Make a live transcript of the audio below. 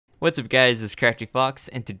What's up guys, it's Crafty Fox,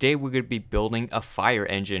 and today we're going to be building a fire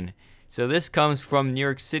engine. So this comes from New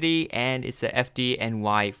York City, and it's a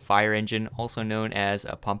FDNY fire engine, also known as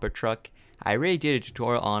a pumper truck. I already did a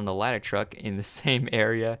tutorial on the ladder truck in the same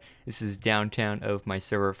area. This is downtown of my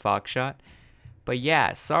server Foxshot. But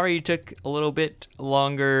yeah, sorry it took a little bit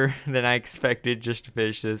longer than I expected just to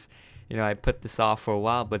finish this. You know, I put this off for a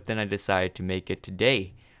while, but then I decided to make it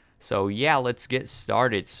today. So yeah, let's get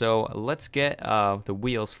started. So let's get the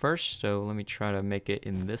wheels first. So let me try to make it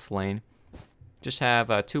in this lane. Just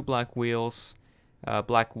have 2 black wheels,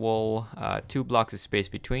 black wool, 2 blocks of space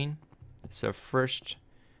between. So first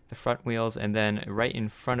the front wheels, and then right in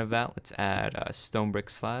front of that, let's add a stone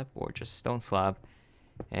brick slab or just stone slab.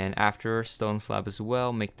 And after stone slab as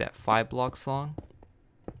well, make that 5 blocks long.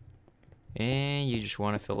 And you just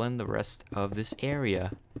want to fill in the rest of this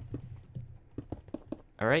area.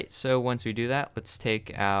 Alright, so once we do that, let's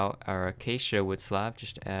take out our acacia wood slab.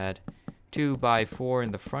 Just add 2x4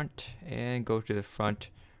 in the front and go to the front.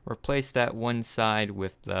 Replace that one side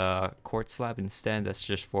with the quartz slab instead. That's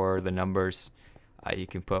just for the numbers. You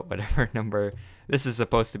can put whatever number. This is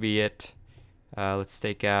supposed to be it. Let's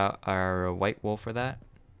take out our white wool for that.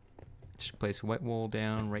 Just place white wool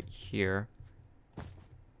down right here.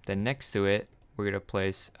 Then next to it, we're going to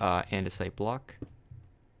place andesite block.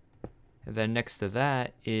 And then next to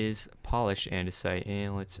that is polished andesite,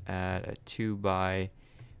 and let's add a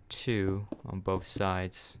 2x2 on both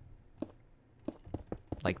sides,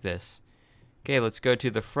 like this. Okay, let's go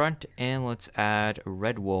to the front and let's add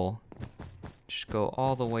red wool. Just go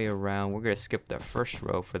all the way around. We're gonna skip the first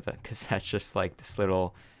row for that because that's just like this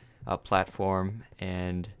little platform.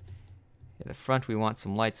 And in the front we want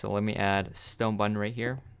some lights, so let me add a stone button right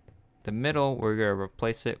here. The middle we're gonna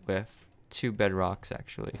replace it with 2 bedrocks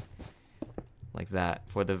actually. Like that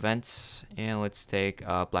for the vents. And let's take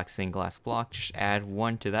a black stained glass block, just add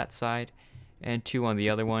 1 to that side and 2 on the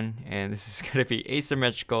other one, and this is going to be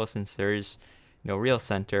asymmetrical since there's no real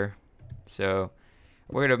center. So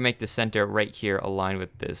we're going to make the center right here aligned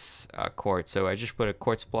with this quartz. So I just put a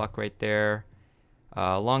quartz block right there.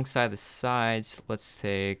 Alongside the sides, let's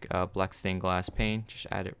take a black stained glass pane, just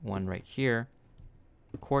add it 1 right here.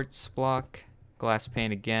 Quartz block, glass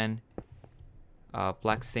pane again,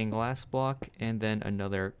 black stained glass block, and then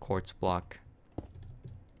another quartz block.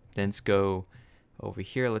 Then let's go over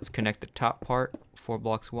here. Let's connect the top part, 4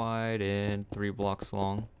 blocks wide and 3 blocks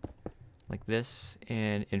long, like this.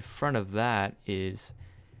 And in front of that is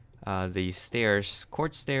the stairs,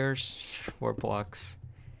 quartz stairs, 4 blocks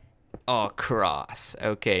across.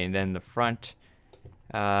 Okay, and then the front,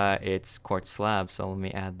 it's quartz slabs. So let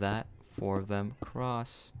me add that, 4 of them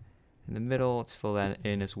across. In the middle, let's fill that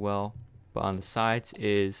in as well. But on the sides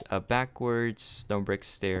is a backwards stone brick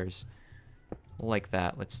stairs, like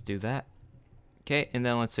that. Let's do that. Okay, and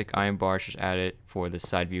then let's take iron bars, just add it for the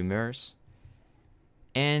side view mirrors.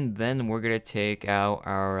 And then we're gonna take out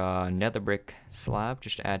our nether brick slab,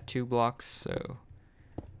 just add 2 blocks. So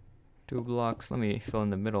 2 blocks. Let me fill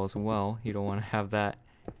in the middle as well. You don't want to have that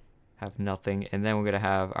have nothing. And then we're gonna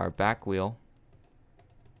have our back wheel,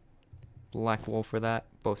 black wool for that,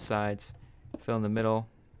 both sides. Fill in the middle.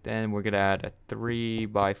 Then we're gonna add a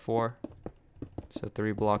 3x4, so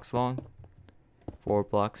 3 blocks long, 4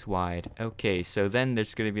 blocks wide. Okay, so then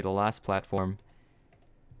there's gonna be the last platform,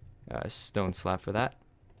 stone slab for that.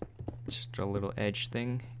 Just a little edge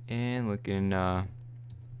thing, and we can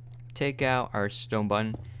take out our stone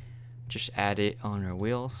button, just add it on our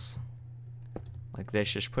wheels, like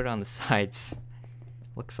this. Just put it on the sides.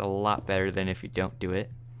 Looks a lot better than if you don't do it.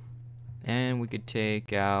 And we could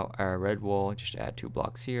take out our red wool, just add 2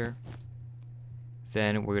 blocks here.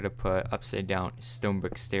 Then we're gonna put upside down stone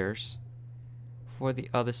brick stairs. For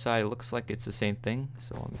the other side, it looks like it's the same thing,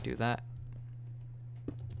 so let me do that.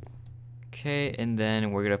 Okay, and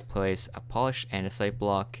then we're gonna place a polished andesite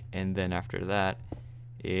block, and then after that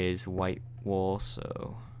is white wool.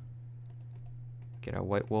 So get our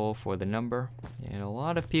white wool for the number. And a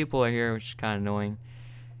lot of people are here, which is kind of annoying.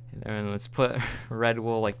 And then let's put red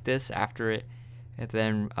wool like this after it, and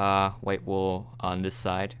then white wool on this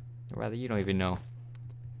side. Or rather, you don't even know.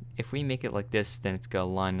 If we make it like this, then it's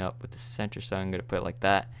gonna line up with the center, so I'm gonna put it like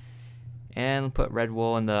that. And put red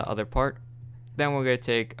wool in the other part. Then we're gonna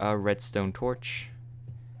take a redstone torch,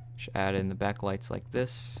 just add in the backlights like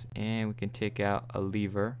this, and we can take out a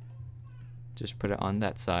lever. Just put it on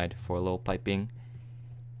that side for a little piping.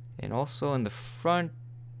 And also in the front,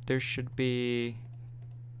 there should be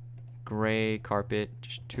gray carpet,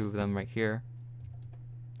 just 2 of them right here.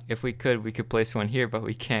 If we could place one here, but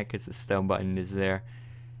we can't because the stone button is there.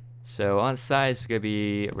 So on the side is going to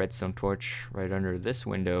be a redstone torch right under this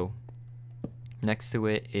window. Next to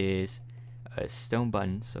it is a stone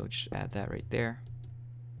button, so just add that right there.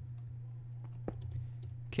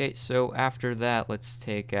 Okay, so after that, let's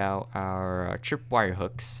take out our tripwire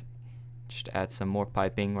hooks. Just add some more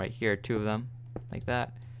piping right here, 2 of them, like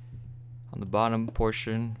that, on the bottom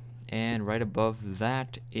portion. And right above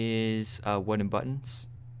that is wooden buttons.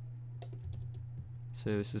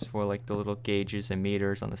 So this is for like the little gauges and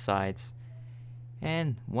meters on the sides.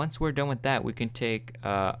 And once we're done with that, we can take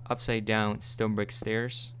upside down stone brick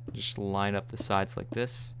stairs. Just line up the sides like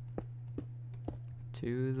this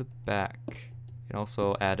to the back. And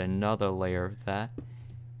also add another layer of that.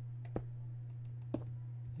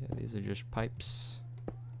 Yeah, these are just pipes.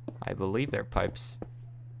 I believe they're pipes.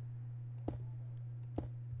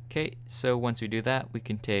 Okay, so once we do that, we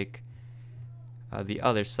can take the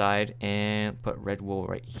other side and put red wool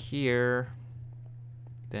right here.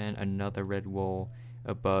 Then another red wool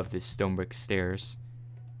above the stone brick stairs.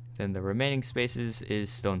 Then the remaining spaces is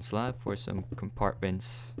stone slab for some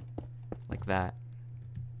compartments like that.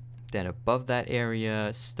 Then above that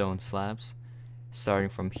area, stone slabs, starting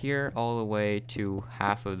from here all the way to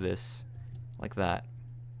half of this, like that.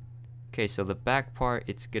 Okay, so the back part,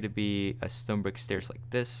 it's gonna be a stone brick stairs like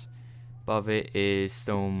this. Above it is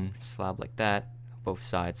stone slab like that, both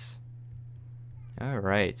sides.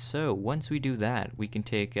 Alright, so once we do that, we can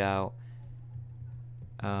take out,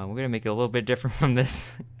 we're gonna make it a little bit different from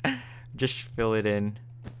this. Just fill it in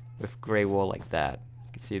with gray wool like that.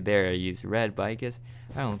 You can see there I use red, but I guess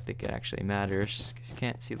I don't think it actually matters because you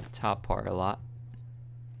can't see the top part a lot.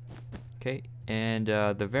 Okay, and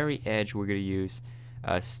the very edge we're gonna use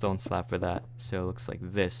a stone slab for that, so it looks like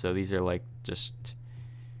this. So these are like just,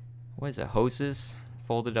 what is it, hoses,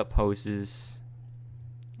 folded up hoses.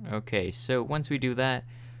 Okay, so once we do that,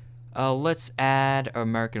 let's add our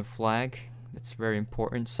American flag. That's very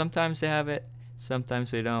important. Sometimes they have it,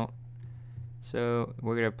 sometimes they don't. So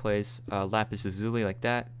we're gonna place lapis lazuli like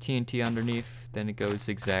that, TNT underneath, then it goes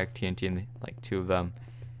zigzag TNT and like 2 of them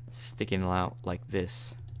sticking out like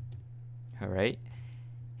this. Alright,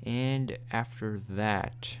 and after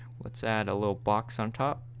that, let's add a little box on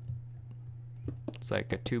top. It's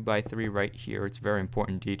like a 2x3 right here. It's a very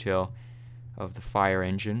important detail of the fire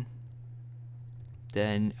engine.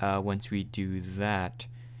 Then once we do that,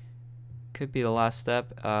 could be the last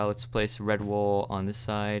step, let's place red wool on this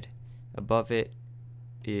side. Above it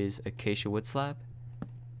is acacia wood slab,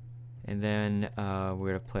 and then we're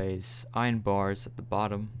gonna place iron bars at the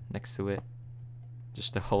bottom next to it,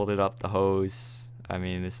 just to hold it up the hose. I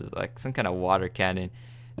mean, this is like some kind of water cannon.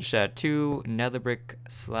 Just add 2 nether brick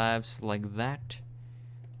slabs like that.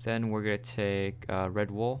 Then we're gonna take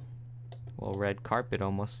red wool, well, red carpet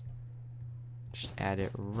almost. Just add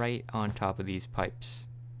it right on top of these pipes.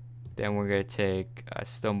 Then we're gonna take a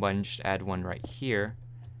stone button, just add one right here.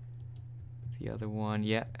 The other one,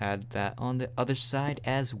 yeah, add that on the other side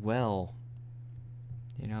as well.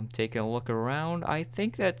 You know, I'm taking a look around. I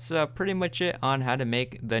think that's pretty much it on how to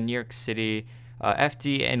make the New York City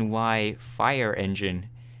FDNY fire engine.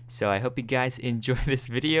 So I hope you guys enjoy this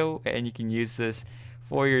video and you can use this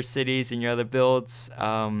for your cities and your other builds.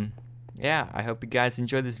 Yeah, I hope you guys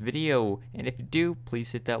enjoy this video, and if you do,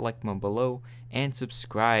 please hit that like button below and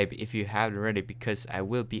subscribe if you haven't already, because I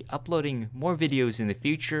will be uploading more videos in the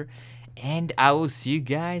future, and I will see you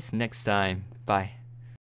guys next time. Bye.